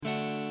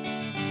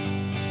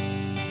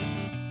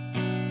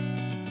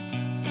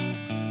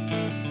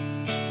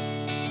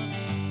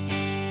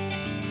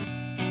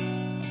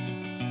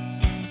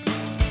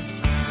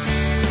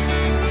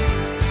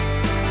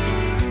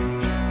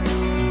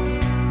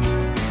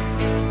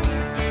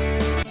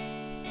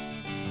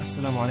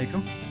السلام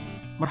عليكم،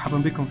 مرحبا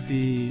بكم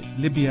في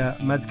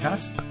ليبيا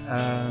مادكاست،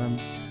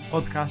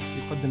 بودكاست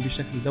يقدم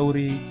بشكل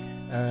دوري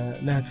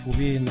نهدف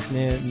به نحن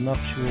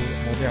نناقش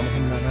مواضيع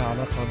مهمة لها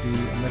علاقة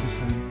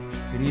بالميديسن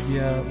في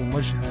ليبيا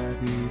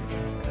وموجهة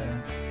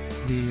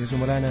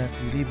لزملائنا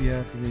في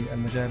ليبيا في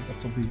المجال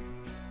الطبي.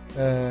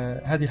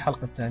 هذه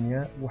الحلقة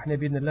الثانية، وإحنا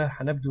بإذن الله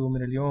حنبدو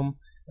من اليوم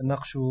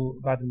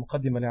نناقشوا بعد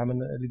المقدمة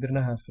اللي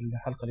درناها في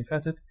الحلقة اللي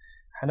فاتت.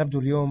 حنبدو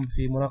اليوم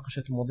في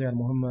مناقشة المواضيع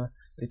المهمة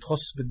اللي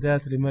تخص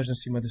بالذات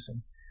الإمرجنسي ميديسن،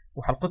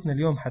 وحلقتنا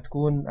اليوم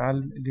حتكون على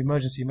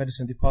الإمرجنسي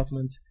ميديسن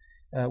ديبارتمنت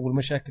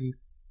والمشاكل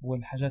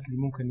والحاجات اللي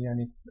ممكن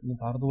يعني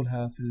نتعرضوا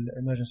لها في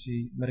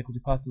الإمرجنسي ميديكال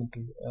ديبارتمنت،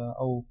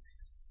 أو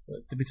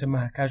تبي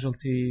تسميها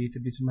كاجولتي،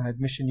 تبي تسميها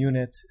ادميشن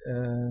يونت،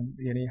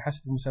 يعني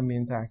حسب المسمى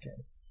نتاعك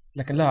يعني،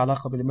 لكن لها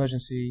علاقة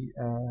بالإمرجنسي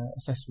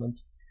أسسمنت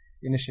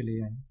initially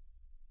يعني.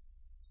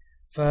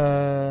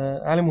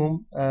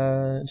 فعلمهم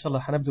إن شاء الله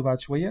حنبدو بعد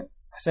شوية.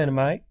 حسين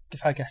معي،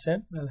 كيف حالك يا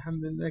حسين؟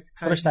 الحمد لله.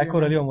 تفرجت على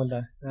الكورة اليوم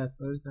ولا؟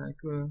 تفرجت على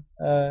الكورة.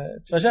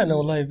 تفاجأنا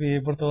والله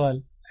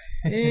ببرتغال.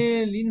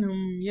 إيه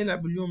لأنهم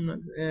يلعبوا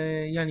اليوم،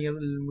 يعني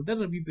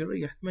المدرب يبي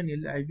يريح 8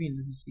 لاعبين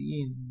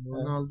أساسيين،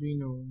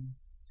 رونالدو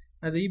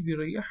هذا يبي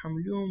يريحهم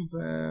اليوم.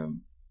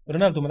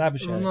 رونالدو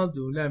ملعبش يعني.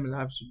 رونالدو لا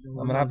ملعبش،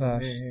 ما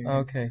لعبهاش.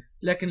 أوكي.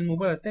 لكن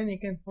المباراة الثانية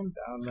كانت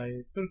ممتعة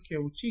والله، تركيا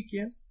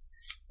وتشيكيا،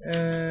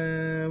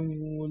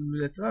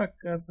 والأتراك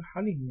صح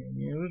عليهم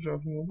يعني، رجعوا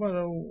في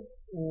المباراة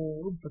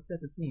وربع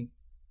 3-2.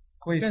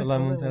 كويس والله،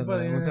 ممتازة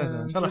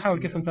ممتازة. إن شاء الله نحاول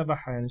كيف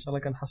نتابعها يعني، إن شاء الله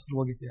كان نحصل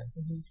وقت يعني.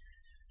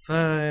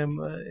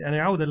 يعني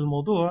عودة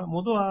للموضوع،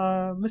 موضوع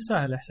مش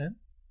سهل حسين.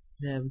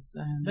 لا بس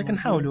سهل، لكن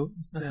نحاولوا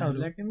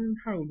لكن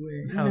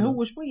نحاولوا.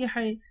 هو شوية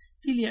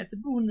في اللي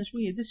يعتبروه إنه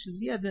شوية دش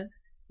زيادة،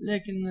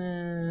 لكن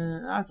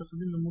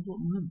أعتقد إنه الموضوع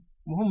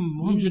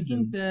مهم جدا.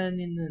 أنت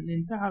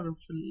نتعرف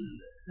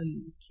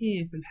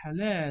كيف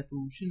الحالات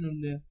وشنو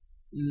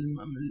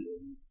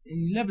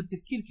لا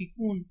بالتفكير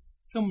يكون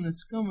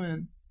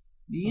كمان،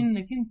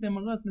 لأنك أنت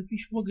مرات ما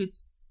فيش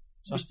وقت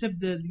باش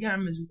تبدأ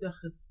تقعمز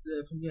وتاخذ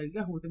في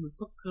القهوة تبدأ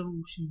تفكر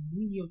وشنو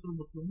هي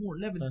وتربط الأمور.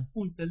 لا بدأ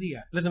تكون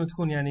سريع، لازم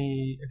تكون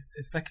يعني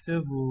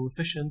effective و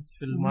efficient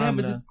في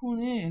المعاملة. لا بدأ تكون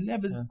لا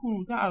بدأ تكون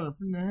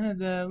وتعرف إن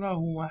هذا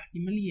راهو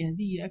احتمالية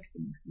هذه أكثر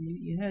من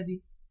احتمالية هذه،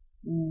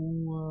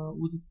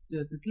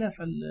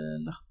 وتتلافى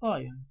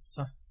الأخطاء يعني.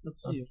 صح لا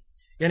تصير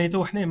يعني.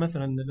 تو احنا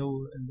مثلا لو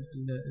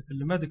في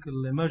الميديكال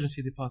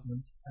emergency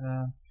department،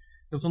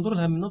 لو تنظر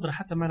لها من نظرة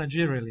حتى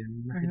مانجيريال يعني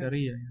من ناحية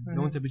إدارية يعني،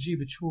 لو أنت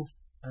بتجيب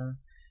تشوف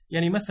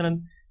يعني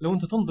مثلا لو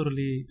أنت تنظر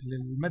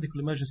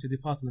للميديكال emergency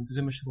department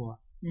زي مشروع،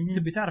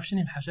 تبي تعرف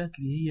شنو الحاجات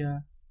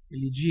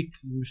اللي تجيك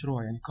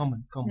للمشروع يعني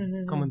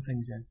common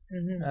things يعني.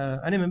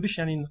 أنا ما بيش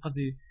يعني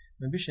قصدي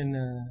ما بيش إن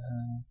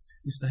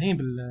نستهين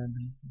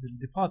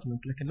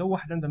بالديبارتمنت، لكن لو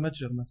واحد عنده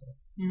متجر مثلا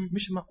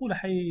مش معقولة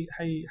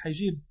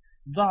حيجيب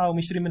بضاعة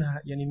ومشتري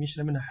منها يعني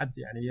مشتري منها حد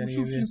يعني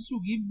شوف شنو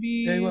السوق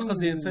يبي. ايوه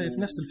قصدي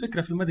في نفس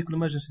الفكرة في الميديكال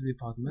ايمرجنسي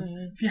ديبارتمنت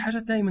في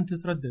حاجات دائما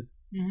تتردد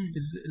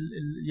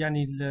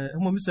يعني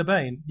هم مش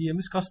زباين، هي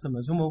مش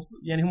كاستمرز، هم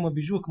يعني هم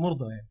بيجوك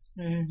مرضى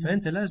يعني.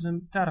 فانت لازم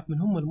تعرف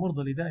من هم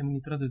المرضى اللي دائما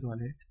يترددوا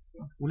عليك،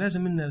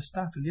 ولازم ان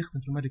الستاف اللي يخدم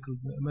في الميديكال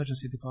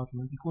ايمرجنسي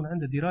ديبارتمنت يكون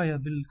عنده دراية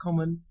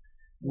بالكومن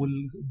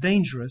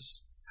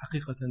والدينجرس،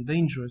 حقيقة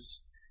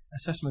dangerous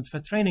assessment.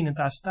 فالتريننج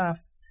نتاع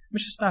ستاف،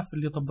 مش ستاف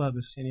اللي طباء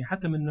بس يعني،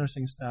 حتى من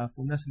نيرسينج ستاف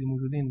والناس اللي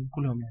موجودين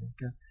كلهم يعني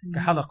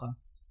كحلقة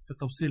في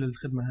التوصيل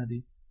للخدمة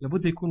هذه،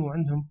 لابد يكونوا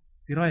عندهم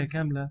دراية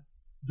كاملة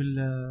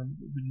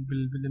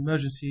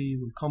بالemergency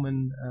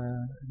والcommon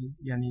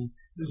يعني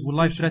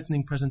والlife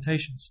threatening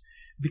presentations,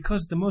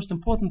 because the most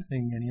important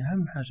thing يعني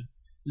أهم حاجة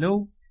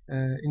لو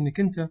إنك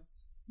أنت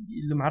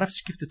اللي ما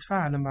عرفتش كيف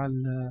تتفاعل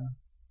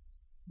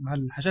مع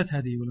الحاجات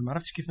هذه، ولا ما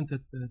عرفتش كيف أنت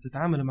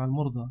تتعامل مع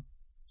المرضى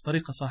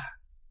بطريقة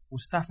صح،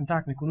 والستاف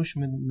نتاعك ما يكونوش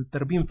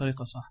متدربين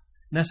بطريقة صح،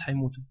 ناس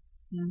حيموتوا.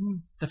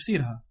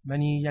 تفسيرها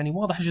يعني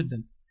واضح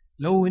جدا،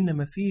 لو إن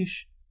ما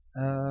فيش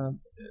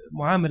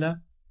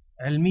معاملة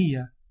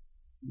علمية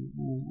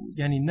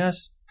يعني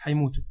الناس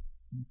حيموتوا.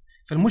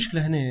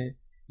 فالمشكلة هنا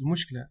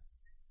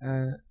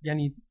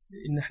يعني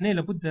إن إحنا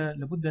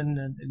لابد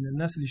إن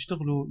الناس اللي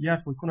يشتغلوا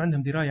يعرفوا يكون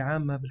عندهم دراية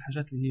عامة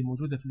بالحاجات اللي هي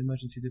موجودة في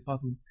الإمرجنسي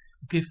ديبارتمنت،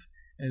 وكيف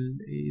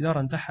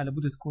الإدارة نتاعها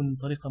لابد تكون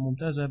طريقة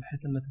ممتازة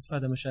بحيث أنها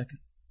تتفادى مشاكل.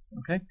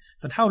 أوكي،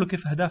 فنحاولوا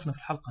كيف أهدافنا في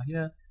الحلقة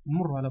هي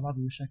نمر على بعض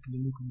المشاكل اللي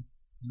ممكن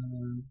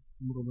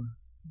نمر بها.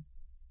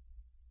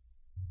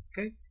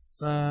 أوكي،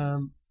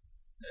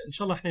 فإن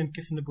شاء الله إحنا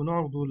كيف نبغى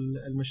نعرضوا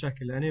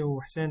المشاكل، أنا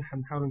وحسين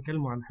حنحاول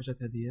نكلموا عن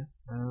الحاجات هذه.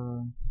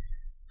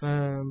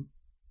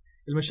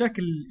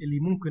 فالمشاكل اللي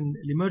ممكن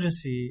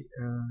الإمرجنسي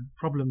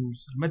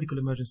problems، الميديكال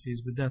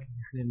إمرجنسيز بالذات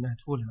اللي إحنا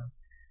نهدفوا لها،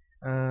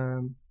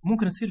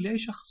 ممكن تصير لأي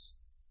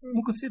شخص،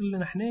 ممكن تصير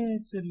لنا إحنا،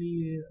 تصير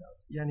لي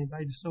يعني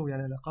بعيد السو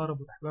يعني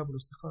الأقارب والأحباب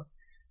والأصدقاء.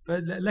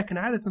 لكن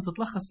عادة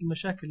تتلخص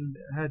المشاكل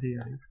هذه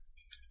يعني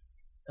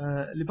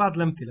لبعض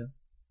الأمثلة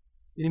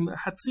يعني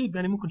حتصيب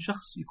يعني ممكن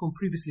شخص يكون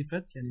previously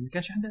fit يعني ما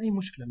كانش عنده أي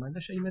مشكلة، ما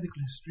عندهش أي medical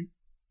history،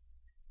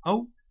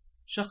 أو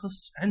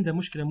شخص عنده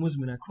مشكلة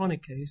مزمنة chronic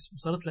case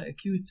وصارت له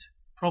acute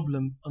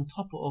problem on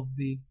top of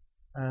the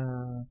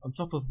on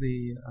top of the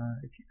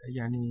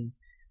يعني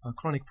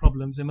chronic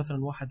problems زي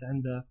مثلا واحد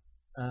عنده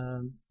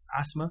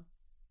asthma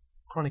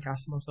chronic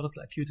asthma وصارت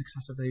له acute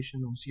exacerbation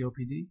أو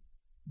COPD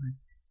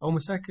أو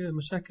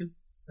مشاكل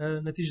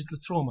نتيجة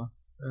التروما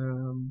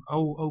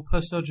أو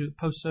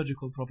post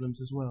surgical problems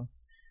as well.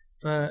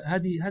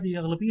 فهذه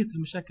أغلبية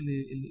المشاكل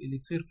اللي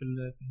تصير في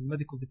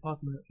الميديكال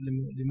ديبارتمنت في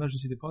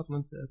الإمرجنسي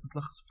ديبارتمنت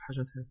تتلخص في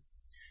الحاجات هذه.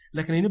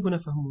 لكن اللي نبغى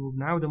نفهمه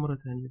وبنعاوده مرة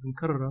ثانية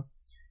بنكرره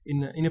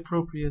إن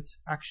inappropriate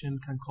action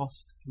can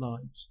cost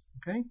lives.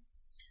 Okay,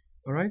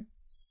 all right.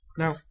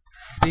 Now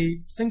the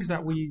things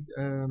that we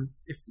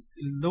if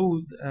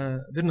لو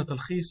درنا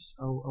تلخيص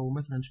أو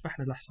مثلا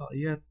شبحنا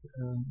الإحصائيات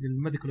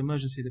للميديكال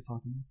إمرجنسي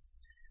ديبارتمنت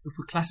if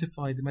we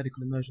classify the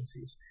medical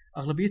emergencies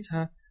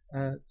أغلبيتها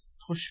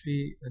تخش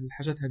في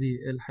الحاجات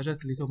هذه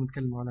الحاجات اللي توم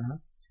نتكلم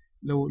عنها.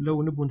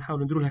 لو نبغى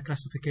نحاول ندير لها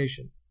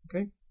classification.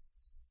 Okay,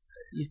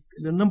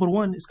 the number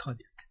one is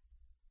cardiac.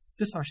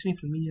 29%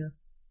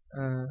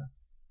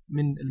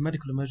 من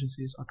الميديكال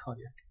emergencies are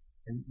cardiac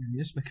يعني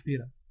نسبة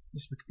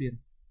كبيرة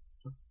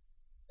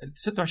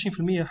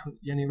 26%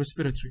 يعني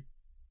respiratory.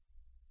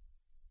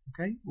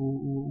 Okay,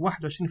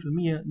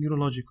 و21%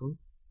 neurological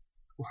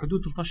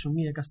وحدود 13%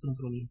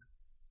 gastroenterological.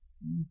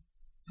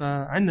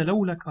 فعندنا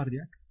الأولى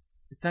cardiac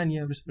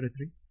الثانية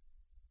respiratory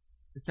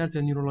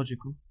الثالثة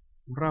neurological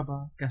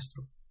والرابعة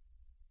gastro.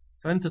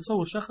 فأنت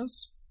تصور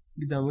شخص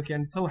قدامك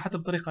يعني تصور حتى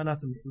بطريقة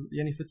anatomy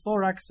يعني في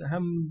الثوراكس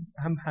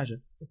أهم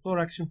حاجة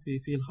الثوراكس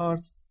في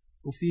الهارت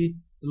وفي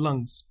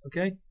اللنجز.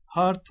 Okay,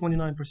 heart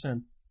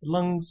 29%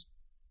 اللنجز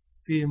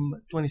في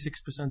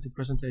 26%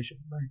 البرزنتيشن.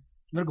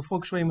 نرجع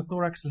فوق شوية من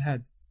الثوراكس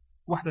الهاد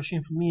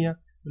 21%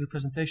 من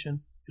البرزنتيشن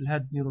في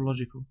الهاد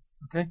neurological.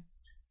 Okay,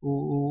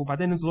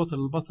 وبعدين ننزل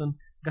للبطن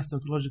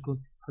gastroenterological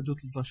حدود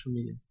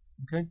 13%.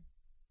 Okay,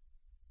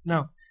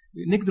 now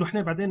نقدر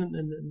احنا بعدين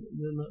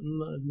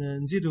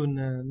نزيدوا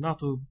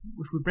نعطوا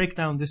if we break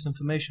down this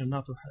information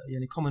نعطوا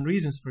يعني common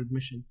reasons for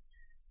admission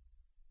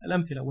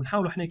الأمثلة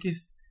ونحاول احنا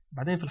كيف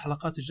بعدين في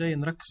الحلقات الجاية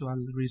نركزوا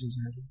على الريزنز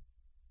هذه.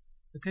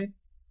 Okay,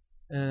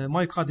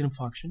 myocardial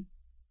infarction.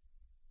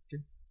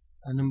 Okay,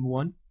 number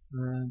one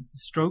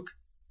stroke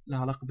لها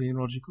علاقة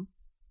بالneurological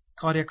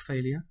cardiac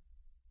failure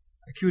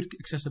acute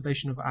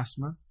exacerbation of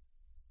asthma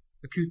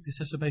acute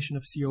exacerbation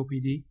of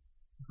COPD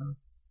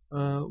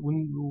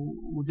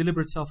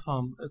deliberate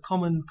self-harm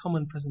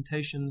common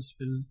presentations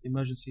في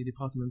emergency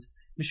department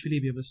مش في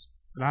ليبيا بس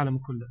في العالم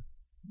كله.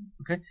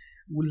 okay,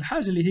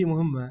 والحاجة اللي هي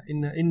مهمة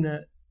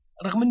إن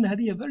رغم إن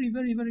هذه very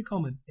very very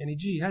common يعني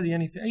هذه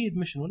يعني في أي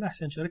admission ولا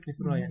أحسن شاركني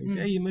في الرأي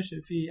يعني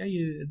في أي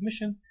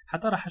admission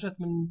حترى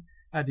حاجات من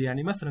هذه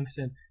يعني مثلا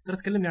حسين ترى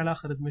تكلمني على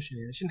آخر admission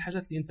يعني شنو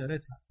الحاجات اللي أنت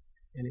قريتها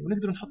يعني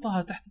ونقدر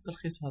نحطها تحت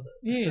التلخيص هذا.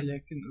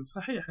 لكن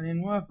صحيح يعني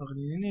نوافق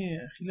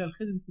لأن خلال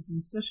خدمتي في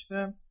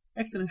المستشفى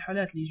أكثر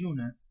الحالات اللي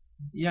يجونا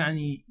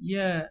يعني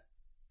يا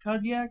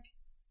كاردياك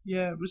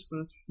يا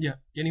respiratory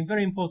يعني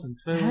very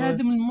important.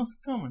 هذا من most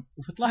common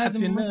وفي طلعت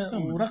في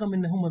ورغم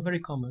إن هم very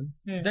common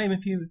دائما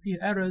في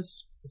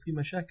errors وفي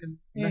مشاكل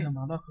لها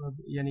علاقة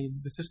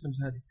يعني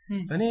بالsystems هذه.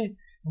 فأنا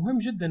مهم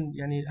جدا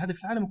يعني هذا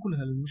في العالم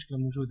كلها المشكلة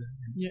موجودة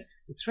يعني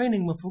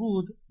التريننج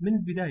مفروض من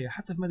البداية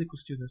حتى في medical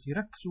students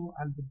يركزوا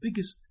على the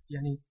biggest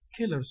يعني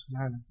killers في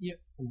العالم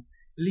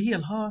اللي هي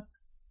الهارت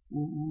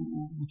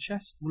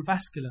والchest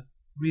والفاسكولار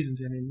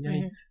reasons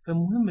يعني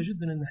فمهمة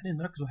جدا ان احنا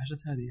نركز على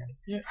الحاجات هذه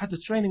يعني حتى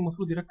التريننج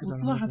مفروض يركز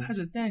على وتلاحظ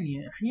حاجة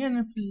ثانية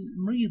احيانا في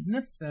المريض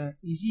نفسه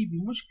يجي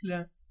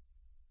بمشكلة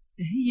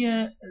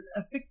هي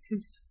affect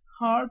his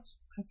heart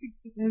affect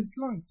his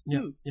lungs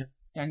too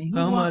يعني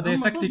فهم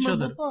they affect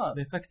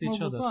each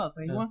other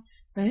أيوة.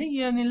 فهي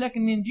يعني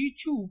لكن نجي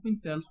تشوف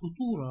انت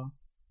الخطورة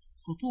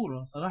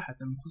صراحة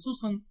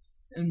خصوصا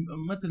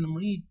مثلا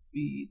مريض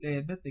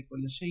بديابيتك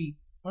ولا شيء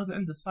مرض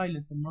عنده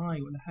silent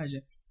MRI ولا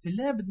حاجة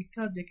فلابد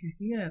الكاردياك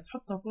هي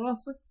تحطها في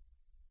راسك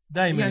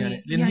دائما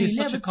يعني لأن هي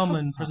such a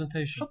common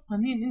presentation حطها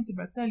نين أنت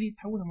بعتالي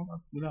تحولها من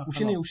راسك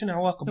وشنو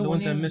عواقب لو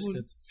أنت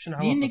مست وشنو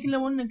عواقب لأنك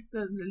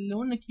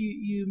لو أنك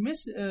you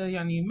miss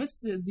يعني miss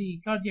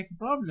the cardiac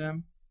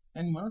problem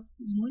يعني مرات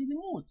المريض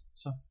يموت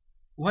صح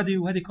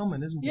وهذه common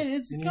isn't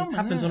it it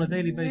happens on a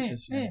daily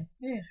basis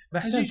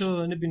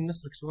بحسنتو نبي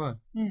نسألك سؤال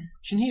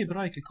شنو هي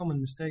برأيك الcommon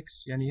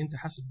mistakes يعني أنت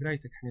حسب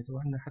قرايتك احنا تو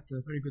عندنا حتى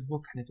very good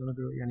book احنا تو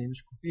يعني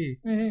نشكو فيه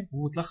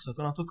وتلخصه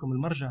ونعطيكم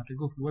المرجع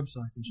تلقوه في الويب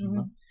سايت إن شاء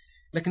الله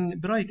لكن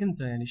برأيك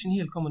أنت يعني شنو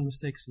هي الcommon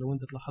mistakes لو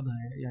أنت تلاحظها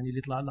يعني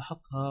اللي طلع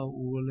لاحظتها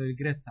واللي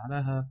قريت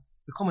عليها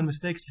الcommon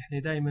mistakes اللي احنا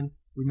دائما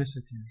we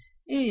miss it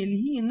يعني اللي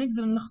هي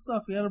نقدر نلخصها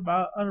في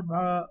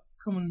أربعة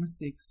common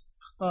mistakes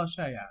أخطاء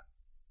شائعة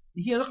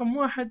هي رقم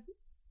 1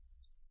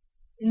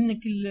 إنك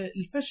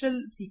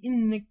الفشل في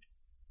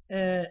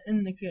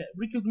إنك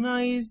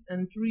recognize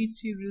and treat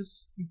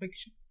serious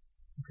infection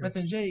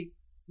مثلا جاي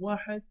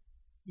واحد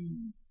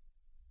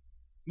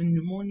من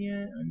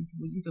نمونيا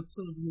انت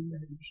تصير تقول له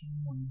هذه مش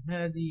نمونيا،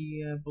 هذه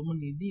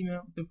بمني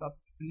ديما وتبقى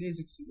في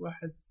الليزكس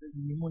واحد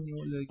نمونيا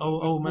ولا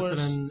او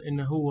مثلا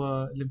انه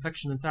هو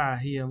الانفكشن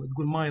نتاعها هي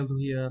تقول مايلد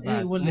وهي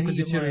بعد ممكن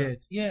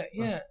ديتيريت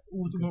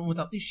وما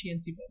تعطيش شيء.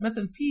 انت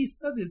مثلا في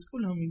ستاديز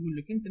كلهم يقول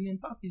لك انت ان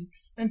تعطي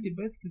انتي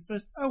بايوتيك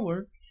الفيرست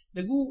اور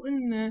لقوا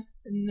ان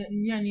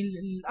يعني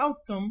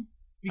الاوتكم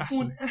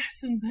بيكون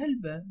احسن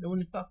بهلبة لو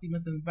انك تعطي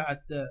مثلا بعد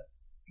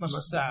 12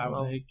 ساعه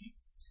او هيك.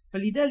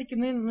 فلذلك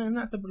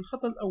نعتبر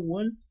الخطأ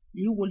الأول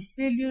اللي هو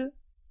الفيلير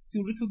to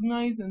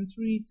recognize and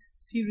treat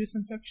serious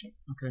infection.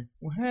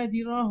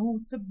 وهذه راهو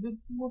تسبب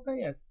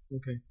وفيات.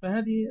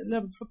 فهذه لا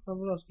بتحطها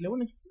براسك. لو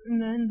انك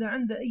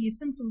عنده اي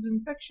symptoms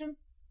infection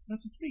لا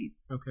تتريت.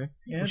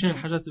 يعني وش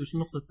الحاجات وش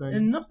النقطة الثانية؟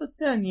 النقطة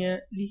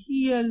الثانية اللي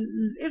هي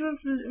الايرور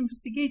في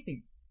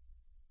الانفستيجيتنج.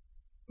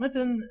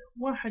 مثلا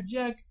واحد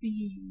جاك في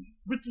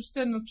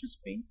retrosternal chest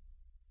pain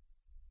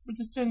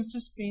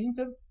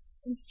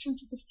انت شنو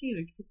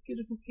تفكيرك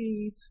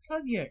اوكي اتس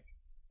كاردياك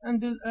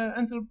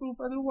انت proof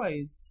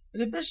otherwise.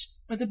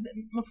 ما تبدا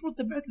المفروض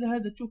تبعت له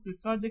هذا تشوف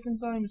الكاردياك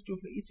انزايمز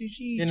تشوف الاي سي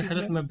جي يعني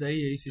حاجات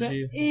مبدئيه اي سي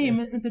جي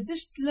ما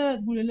تبداش لا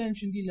تقول لا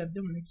نمشي ندير له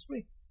ابدومين اكس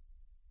راي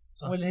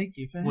ولا هيك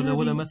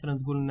ولا مثلا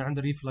تقول ان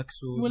عنده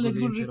ريفلكس ولا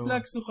تقول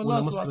ريفلكس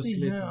وخلاص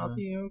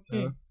اعطيه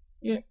اوكي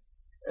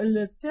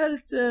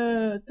الثالث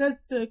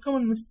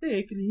كومن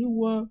ميستيك اللي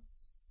هو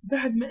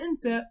بعد ما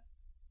انت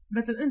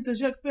مثلا انت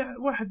جاك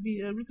واحد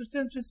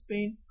بريتروستيرنال تشيست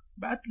بين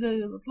بعت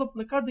له طلبت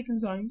له كارديك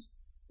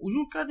انزايمز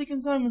وجود كارديك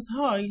انزايمز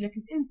هاي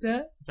لكن انت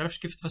ما تعرفش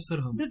كيف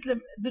تفسرهم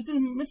درت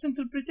لهم ميس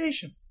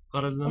انتربريتيشن.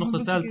 صار النقطه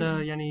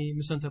الثالثه يعني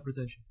ميس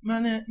انتربريتيشن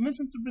معناه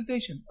ميس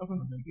انتربريتيشن اوف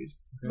انفستيجيشن.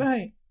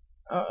 باهي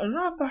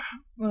الرابع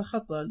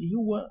خطا اللي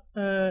هو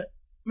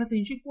مثلا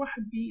يجيك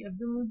واحد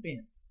بابدومينال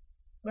بين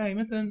باهي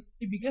مثلا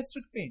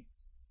ابيجاستريك بين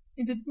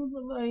انت تقول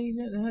والله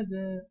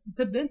هذا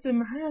تبدا انت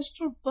معاش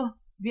تربطه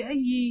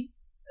باي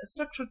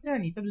ستراكشر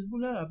ثاني تبدا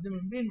تقول لا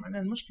ابدومينال بين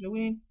معناها المشكله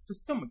وين في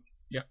الستومك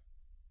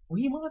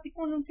وهي مرات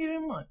يكون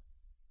انفيريور لاين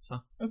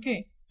صح.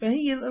 اوكي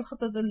فهي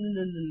الخطا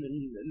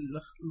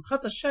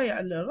الشائع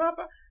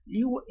الرابع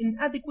اللي هو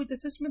inadequate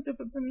assessment of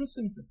abdominal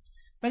symptoms.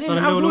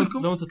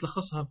 لو انت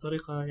تلخصها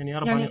بطريقه يعني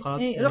 4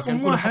 نقاط رقم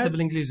نقولها حتى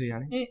بالانجليزي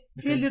يعني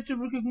failure to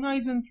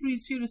recognize and treat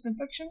serious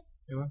infection.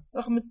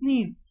 رقم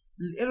 2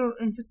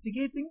 error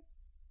investigating.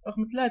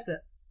 رقم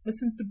 3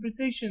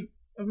 misinterpretation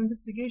of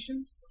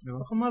investigations.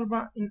 رقم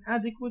 4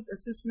 inadequate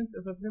assessment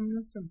of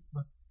abdominal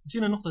symptoms.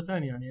 جينا نقطة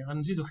ثانية يعني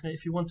غنزيدوا احنا if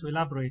you want to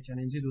elaborate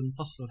يعني نزيدوا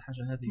نفصلوا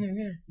الحاجة هذه.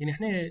 يعني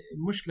احنا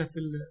المشكلة في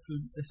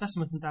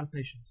الاسسمنت نتاع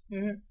البيشنت.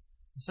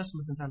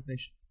 الاسسمنت نتاع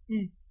البيشنت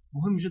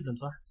مهم جدا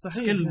صح؟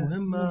 سكيل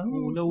مهمة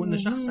ولو ان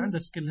شخص عنده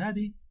سكيل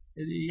هذه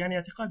يعني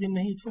اعتقادي ان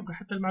هي تفوق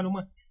حتى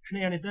المعلومات. احنا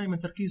يعني دائما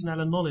تركيزنا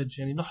على النوليدج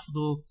يعني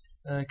نحفظه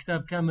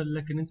كتاب كامل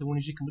لكن انت وين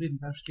يجيك مريض ما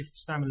تعرفش كيف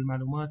تستعمل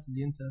المعلومات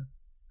اللي انت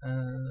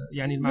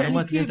يعني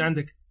المعلومات اللي انت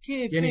عندك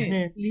كيف يعني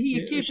احنا اللي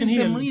هي كيف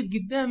انت مريض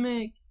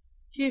قدامك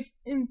كيف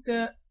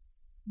انت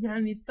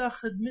يعني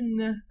تاخذ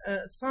منه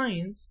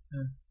ساينس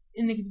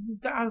انك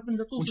تعرف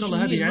انت توصل. وان شاء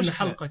الله هذه عندنا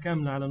حلقه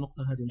كامله على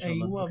النقطه هذه ان شاء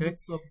الله. أيوة اوكي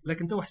بالضبط.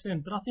 لكن تو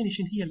حسين تعطيني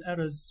شنو هي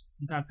الارز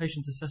نتاع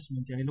البيشنت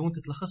اسسمنت يعني لو انت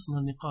تلخصنا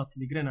النقاط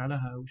اللي قرينا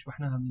عليها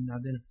وشرحناها من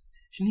عندنا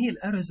شنو هي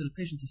الارز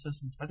البيشنت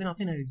اسسمنت بعدين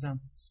اعطينا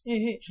اكزامبلز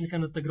شنو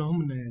كانت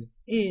تقراهم لنا يعني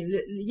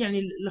يعني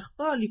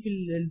الاخطاء اللي في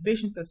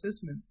البيشنت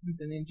اسسمنت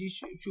انت نجي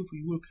تشوف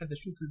يقولك هذا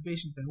شوف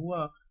البيشنت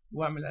هو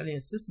واعمل عليه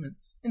اسسمنت.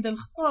 انت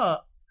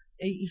الاخطاء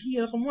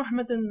هي رقم واحد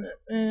مثلا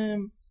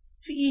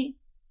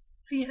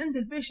في عند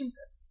البيشنت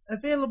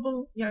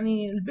available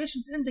يعني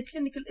البيشنت عنده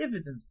clinical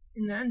evidence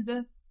إنه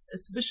عنده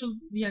special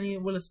يعني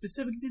ولا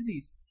specific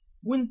disease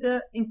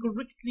وانت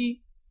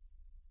incorrectly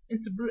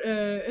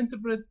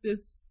interpret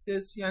this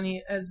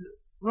يعني as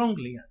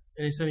wrongly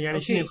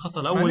يعني شنو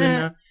الخطأ الأول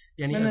إنه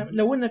يعني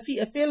لو إنه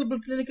في available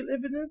clinical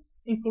evidence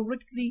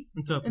incorrectly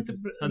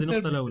هذه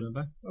النقطة الأولى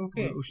بقى.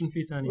 أوكي وشنو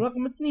في تاني؟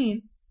 رقم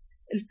 2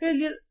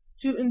 failure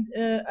to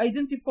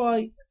identify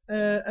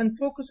and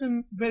focus on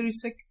very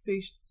sick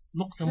patients.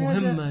 نقطة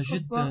مهمة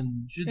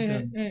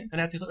جدا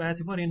أنا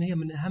اعتباري إن هي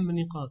من أهم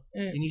النقاط.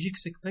 إن يجيك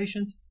sick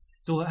patient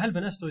هل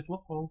بناس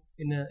يتوقعوا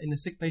إن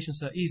sick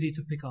patients are easy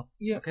to pick up.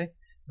 Okay,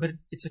 but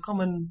it's a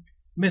common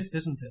myth,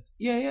 isn't it?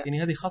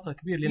 يعني هذه خطأ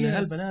كبير لأن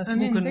هالبناس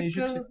ممكن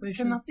يجيك sick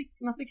patient.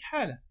 نعطيك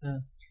حالة.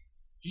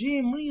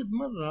 جاء مريض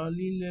مرة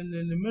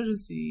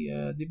للإمرجنسي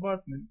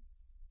ديبارتمنت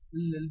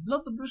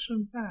البلد بريشر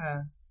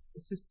بتاعه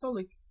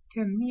السيستوليك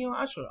كان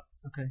 110.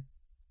 أوكي.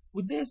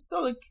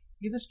 والديستوليك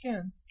قديش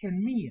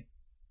كان 100.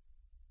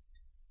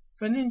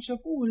 فنين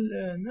شافوه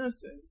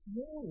النيرسز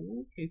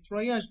اوكي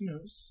ترياج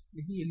نيرس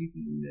اللي هي اللي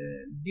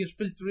تدير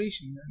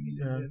فلتريشن يعني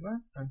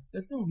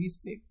قالت لهم هي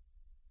ستيك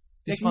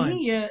لكن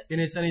هي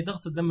يعني ثاني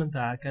ضغط الدم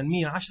بتاعها كان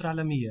 110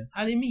 على 100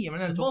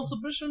 معناها البولس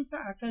بريشر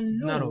بتاعها كان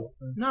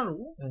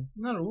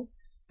نارو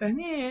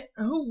فهنا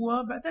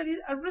هو بعدين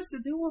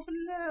arrested هو في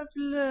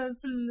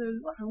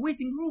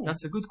waiting room.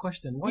 That's a good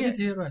question. Why did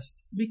he arrest?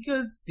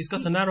 Because he's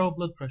got a narrow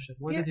blood pressure.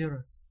 Why did he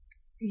arrest?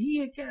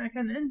 هي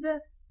كان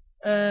عنده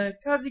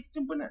cardiac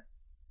tamponade.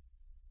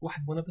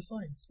 واحد one of the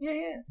signs.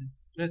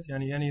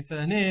 يعني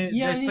فهنا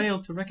they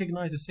fail to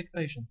recognize a sick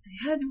patient.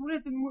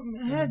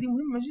 هذه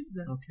مهمة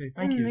جدا. Okay,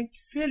 thank you. إنك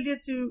failure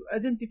to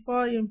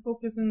identify and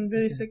focus on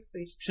very sick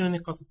patients. شنو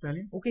النقاط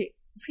التالية؟ أوكي،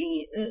 في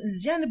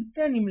الجانب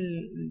الثاني من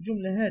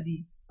الجملة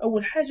هذه،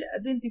 أول حاجة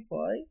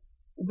identify،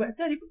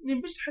 وبالتالي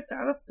بس حتى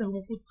عرفته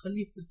المفروض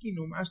تخليه في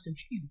تركينه وما عادش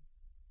تمشي له.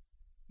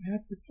 You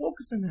have to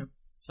focus on him.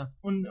 صح.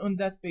 on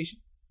that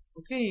patient.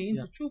 اوكي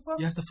انت تشوفه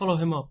you have to follow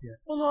him up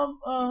follow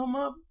him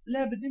up.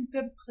 لابد انت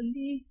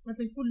بتخليه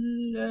مثلا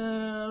كل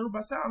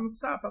ربع ساعه نص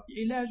ساعه تعطي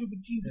علاج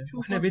وبتجيب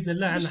تشوفه. احنا باذن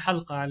الله عندنا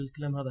حلقه على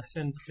الكلام هذا.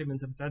 حسين تقريبا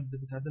انت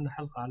بتعد لنا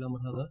حلقه على الامر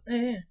هذا.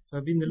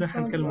 فباذن الله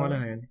حنتكلم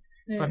عليها يعني.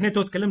 فاحنا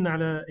تكلمنا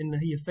على ان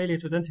هي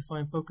failure to identify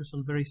and focus on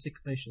very sick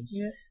patients.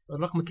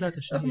 الرقم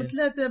 3 رقم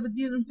 3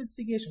 بتدير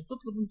investigation،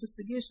 تطلب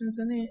investigations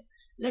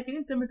لكن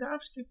انت ما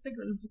تعرفش كيف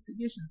تقرا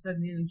الانفستيجيشنز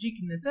هذه، تجيك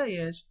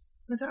النتائج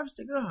ما تعرفش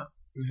تقراها.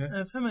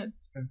 فهمت؟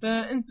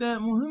 فانت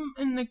مهم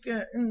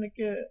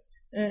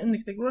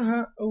انك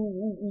تقراها.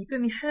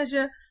 وثاني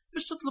حاجه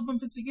مش تطلب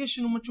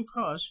انفستيجيشن وما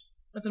تشوفهاش.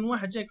 مثلا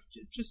واحد جاك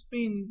تشيست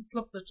بين،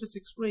 طلبت تشيست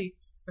اكس راي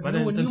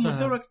مثلا هو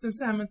النيوموثوركس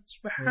تنساها ما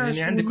تشبههاش.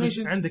 يعني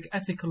عندك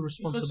ethical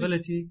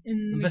responsibility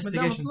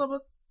investigation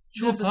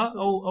تشوفها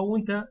او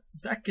انت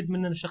تتاكد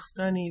من ان شخص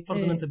ثاني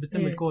فرضا انت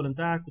بتتم الكول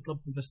نتاعك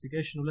وطلبت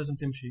انفستيجيشن ولازم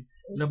تمشي.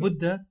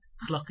 لابد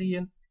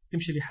اخلاقيا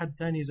تمشي لحد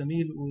ثاني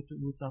زميل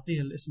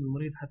وتعطيه الاسم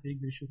المريض حتى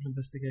يقدر يشوف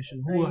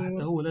الانفستيجيشن. هو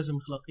حتى هو لازم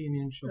اخلاقيا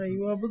يشوف.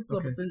 ايوه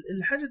بالضبط.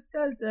 الحاجه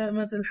الثالثه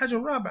مثلا الحاجه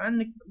الرابعه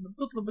انك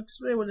بتطلب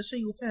اكس راي ولا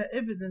شيء وفيها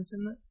ايفيدنس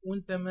انه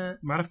وانت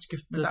ما عرفتش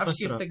كيف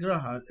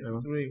تقراها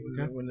الاكس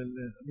راي ولا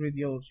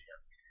الراديولوجي.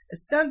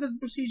 ستاندرد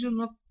بروسيجر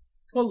نوت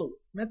فولو.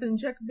 مثلا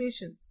جاك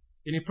بيشنت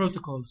يعني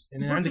بروتوكولز،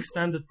 يعني عندك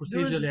ستاندرد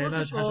بروسيجر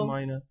لعلاج حاجه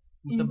معينه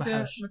ما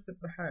تتبعهاش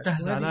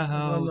تهز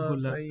عليها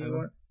وتقول لا.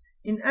 ايوه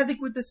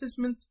inadequate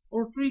assessment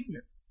or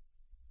treatment.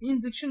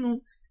 عندك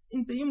شنو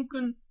انت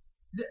يمكن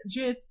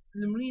جيت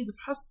المريض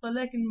فحصته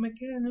لكن ما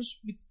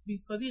كانش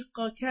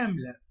بطريقه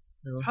كامله.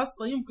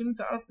 فحصته يمكن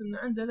انت عرفت ان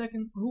عنده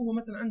لكن هو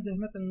مثلا عنده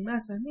مثلا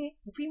ماس هنا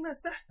وفي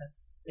ماس تحته،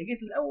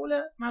 لقيت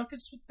الاولى ما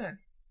ركزتش في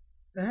الثاني.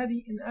 فهذه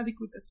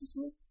inadequate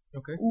assessment.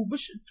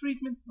 وبش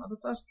التريتمنت ما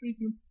عطاش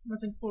تريتمنت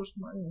مثلا كورس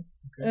معين.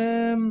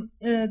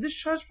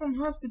 discharge from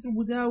hospital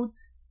without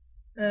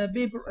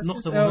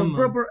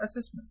proper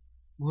assessment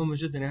مهمه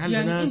جدا.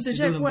 يعني انت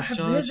جاك واحد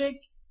بهدك،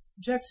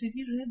 جاك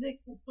سيفير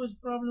هيدك وكوز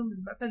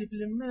بروبلمز، بعتلي في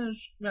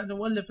اللماج يعني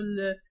ولا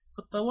في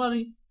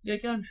الطوارئ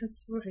كان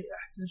نحس روحي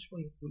احسن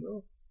شويه،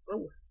 تقول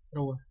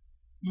روح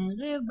من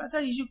غير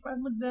بعتلي يجيك بعد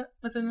مده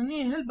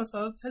مثلا هل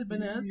بصرت هل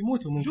بناس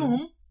يموتوا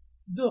جوهم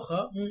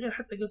دوخه من غير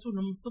حتى قاسوا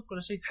لهم السكر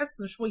ولا شيء،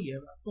 تحسن شويه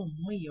اعطوهم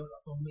ميه ولا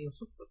اعطوهم ميه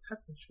وسكر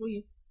تحسن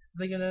شويه.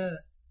 قال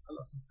لا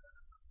خلاص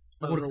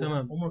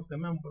امورك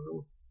تمام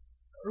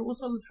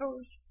وصل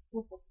الحوش.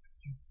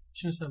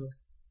 شنو السبب؟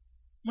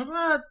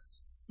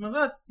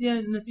 مرات يعني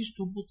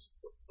نتيجة هبوط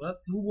سكر،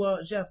 مرات هو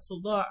جاب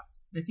صداع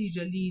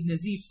نتيجة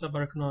لنزيف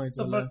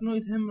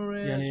سباركنويد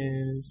هيموريج يعني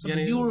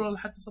سبديورال.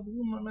 حتى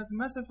سبديورال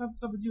ما سفها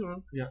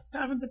سبديورال.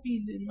 تعرف انت في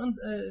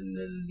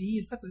اللي هي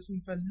الفترة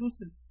اسمها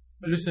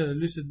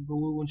اللوسيد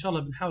وان شاء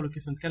الله بنحاول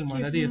كيف نتكلم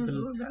عن هذه في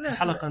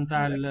الحلقة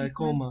نتاع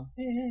الكوما.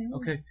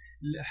 اوكي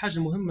الحاجة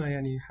مهمة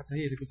يعني حتى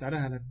هي اللي كنت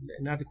عليها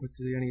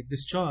inadequate يعني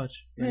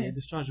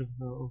discharge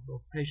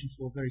of patients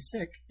who are very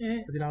sick.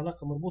 هذه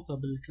العلاقة مربوطة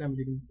بالكلام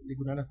اللي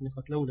قلنا عليه في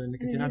النقاط الأولى انك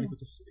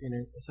inadequate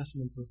يعني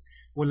assessment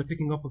ولا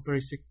picking up of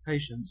very sick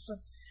patients.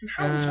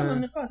 نحاول ان شاء الله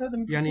النقاط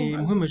هذا يعني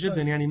مهمة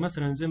جدا. يعني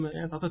مثلا زي ما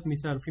يعني أعطيت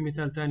مثال وفي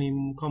مثال تاني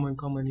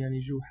common يعني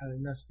يجوا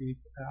الناس في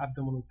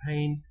abdominal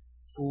pain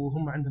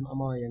وهم عندهم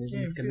أماي يعني زي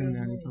ما تكلمنا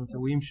يعني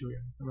ويمشوا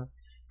يعني تمام.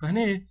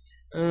 فهنا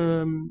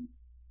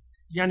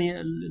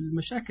يعني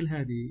المشاكل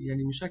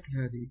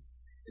هذه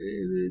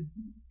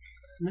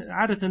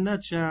عادة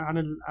ناتجة عن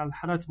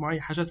الحالات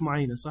حاجات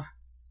معينة صح.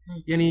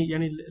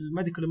 يعني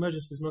الميديكال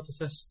emergency is not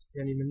assessed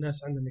يعني من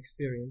ناس عندهم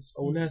experience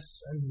أو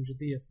ناس عندهم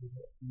جدية في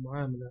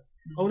المعاملة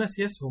أو ناس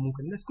يسهوا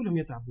ممكن الناس كلهم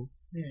يتعبوا.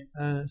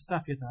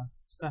 ستاف يتعب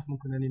ستاف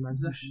ممكن يعني ما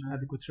عندهمش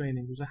adequate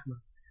training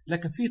وزحمة.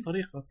 لكن في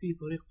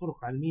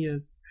طرق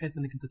علمية بحيث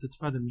انك انت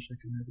تتفادى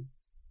المشاكل هذه.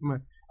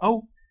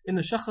 او ان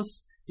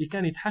الشخص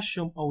كان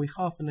يتحشم او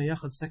يخاف انه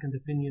ياخذ second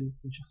opinion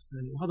من شخص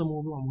ثاني، وهذا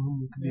موضوع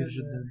مهم وكبير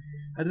جدا.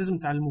 هذا لازم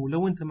تعلموه.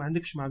 لو انت ما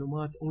عندكش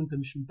معلومات او انت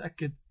مش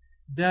متاكد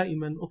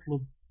دائما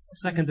اطلب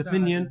second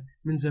opinion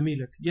من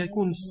زميلك،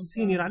 يكون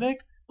سينيور عليك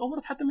او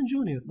مرات حتى من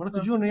جونيور. مرات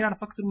الجونيور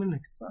يعرف اكثر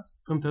منك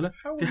فهمت لا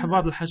في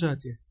بعض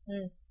الحاجات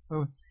يعني.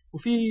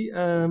 وفي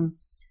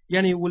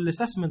يعني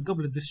والاسسمنت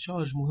قبل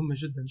الديسشارج مهمه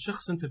جدا.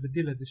 شخص انت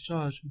بدي له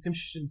ديسشارج ما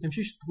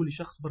تمشيش تقول لي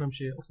شخص برا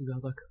مشي اطلق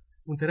هذاك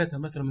وانت ريتها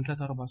مثلا من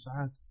 3-4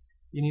 ساعات.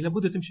 يعني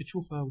لابد تمشي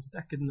تشوفها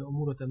وتتاكد ان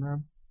اموره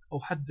تمام او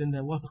حد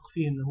انه واثق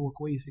فيه انه هو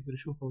كويس يقدر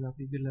يشوفه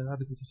ويعطيه له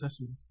هذا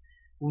الاسسمنت.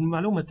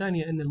 والمعلومه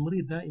الثانيه ان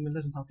المريض دائما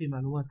لازم تعطيه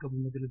معلومات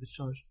قبل ما يدير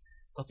الديسشارج.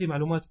 تعطيه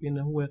معلومات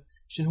بانه هو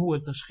شنو هو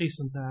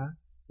التشخيص نتاعه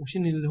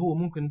وشنو اللي هو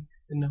ممكن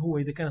انه هو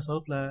اذا كان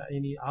صارت له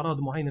يعني اعراض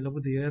معينه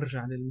لابد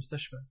يرجع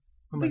للمستشفى.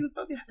 تقدر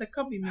تعطي حتى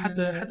كوبي من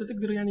حتى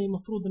تقدر يعني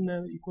المفروض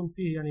انه يكون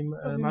فيه يعني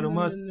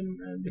معلومات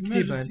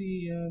كتيبه يعني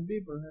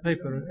بيبر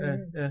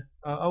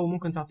او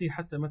ممكن تعطيه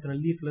حتى مثلا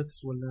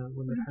ليفلتس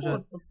ولا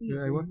حاجات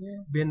ايوه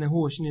بانه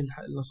هو شنو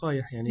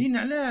النصايح يعني. هنا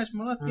علاش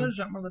مرات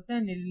يرجع مره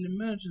ثانيه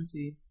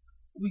للامرجنسي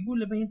ويقول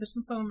له باهي انت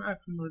شنو صار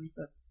معك في المره اللي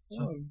فاتت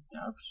ما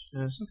يعرفش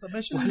شنو صار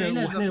باش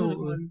العلاج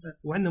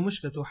وعندنا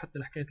مشكلته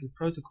حتى حكايه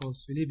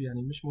البروتوكولز في ليبيا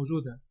يعني مش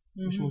موجوده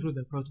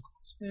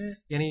البروتوكولز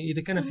يعني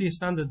اذا كان في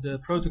ستاندرد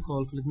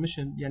بروتوكول في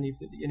الادميشن يعني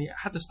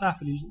حتى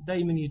ستاف اللي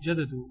دائما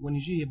يتجددوا وين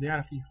يجي يبدا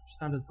يعرف في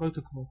ستاندرد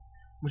بروتوكول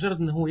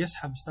مجرد انه هو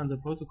يسحب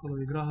ستاندرد بروتوكول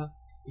ويقراها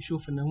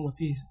يشوف انه هو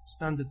فيه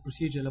ستاندرد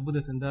بروسيجر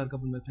لابد تندار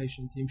قبل ما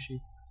البيشنت يمشي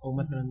او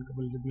مثلا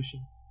قبل الادميشن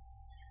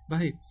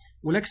باهي.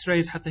 والاكس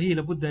رايز حتى هي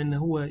لابد انه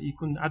هو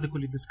يكون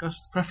adequately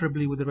discussed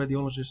preferably with the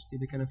radiologist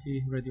اذا كان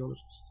فيه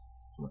radiologist.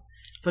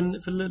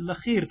 في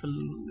الاخير في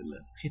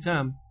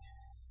الختام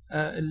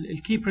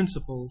الكي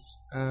برينسيبلز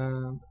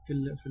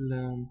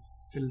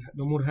في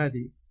الامور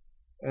هذه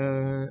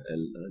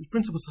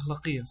البرينسيبلز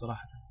الاخلاقيه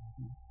صراحه.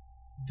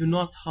 do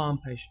not harm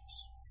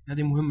patients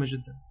هذه مهمه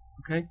جدا.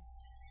 اوكي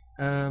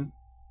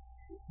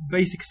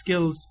basic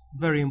skills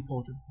very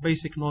important,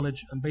 basic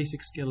knowledge and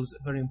basic skills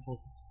very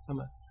important.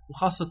 تمام.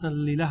 وخاصة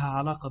اللي لها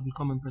علاقة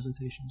بالcommon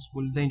presentations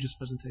والdangerous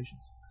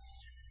presentations.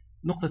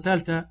 نقطة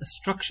ثالثة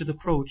structured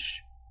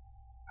approach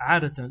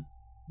عادة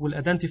will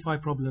identify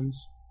problems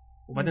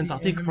وبعدين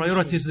تعطيك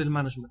priorities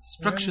للمانجمنت.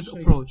 structured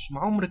approach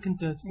مع عمرك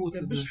انت تفوت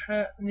بش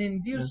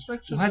ندير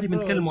structured وهذه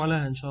بنتكلموا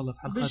عليها ان شاء الله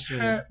في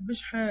حلقات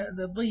بش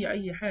تضيع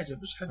اي حاجة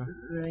بش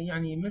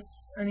يعني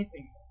miss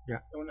anything لو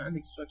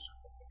عندك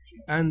structure.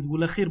 and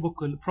والاخير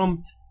بكل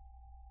prompt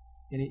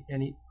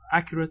يعني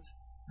accurate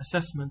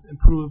assessment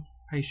improve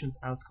patient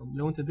outcome.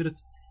 لو انت درت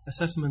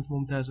assessment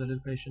ممتازة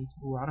للبيشنت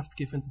وعرفت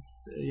كيف انت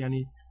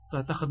يعني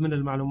تاخذ من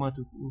المعلومات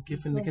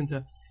وكيف انك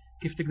انت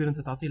كيف تقدر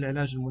انت تعطيه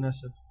العلاج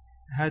المناسب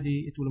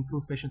هذه it will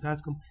improve patient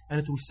outcome and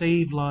it will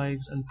save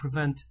lives and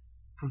prevent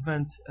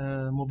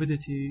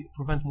morbidity,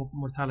 prevent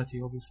mortality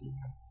obviously.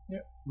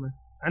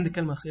 عندك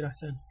كلمة أخيرة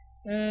حسين؟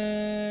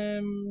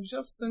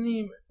 just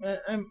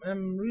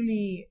I'm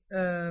really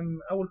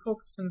I will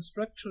focus on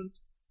structured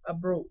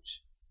approach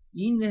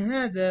لأن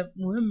هذا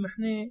مهم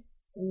احنا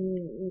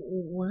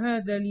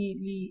وهذا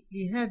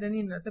لهذا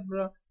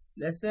نعتبره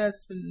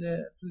الأساس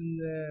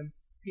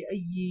في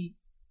أي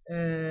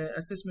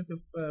assessment of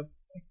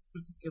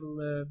critical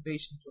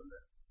patient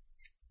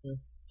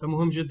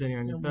فمهم جدا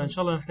يعني. فإن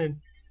شاء الله نحن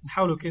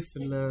نحاولوا كيف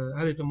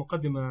هذه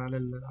المقدمة على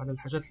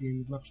الحاجات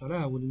اللي نتناقش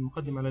عليها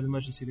والمقدمة على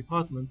الإمرجنسي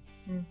ديبارتمنت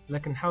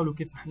لكن نحاولوا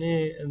كيف احنا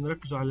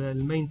نركزوا على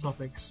المين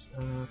توبكس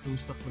في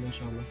المستقبل إن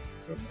شاء الله.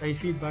 أي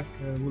feedback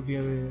will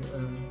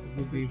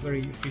be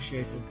very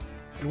appreciated.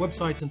 الويب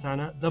سايت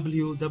نتاعنا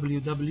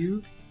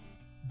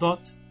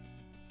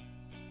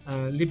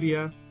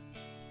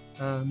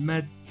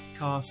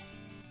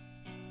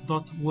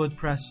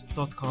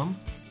www.libyamedcast.wordpress.com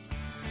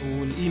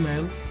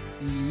والإيميل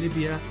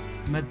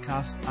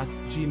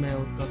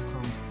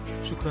libyamedcast@gmail.com.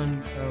 شكرا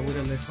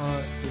وإلى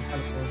اللقاء في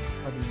الحلقة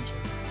القادمة إن شاء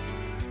الله.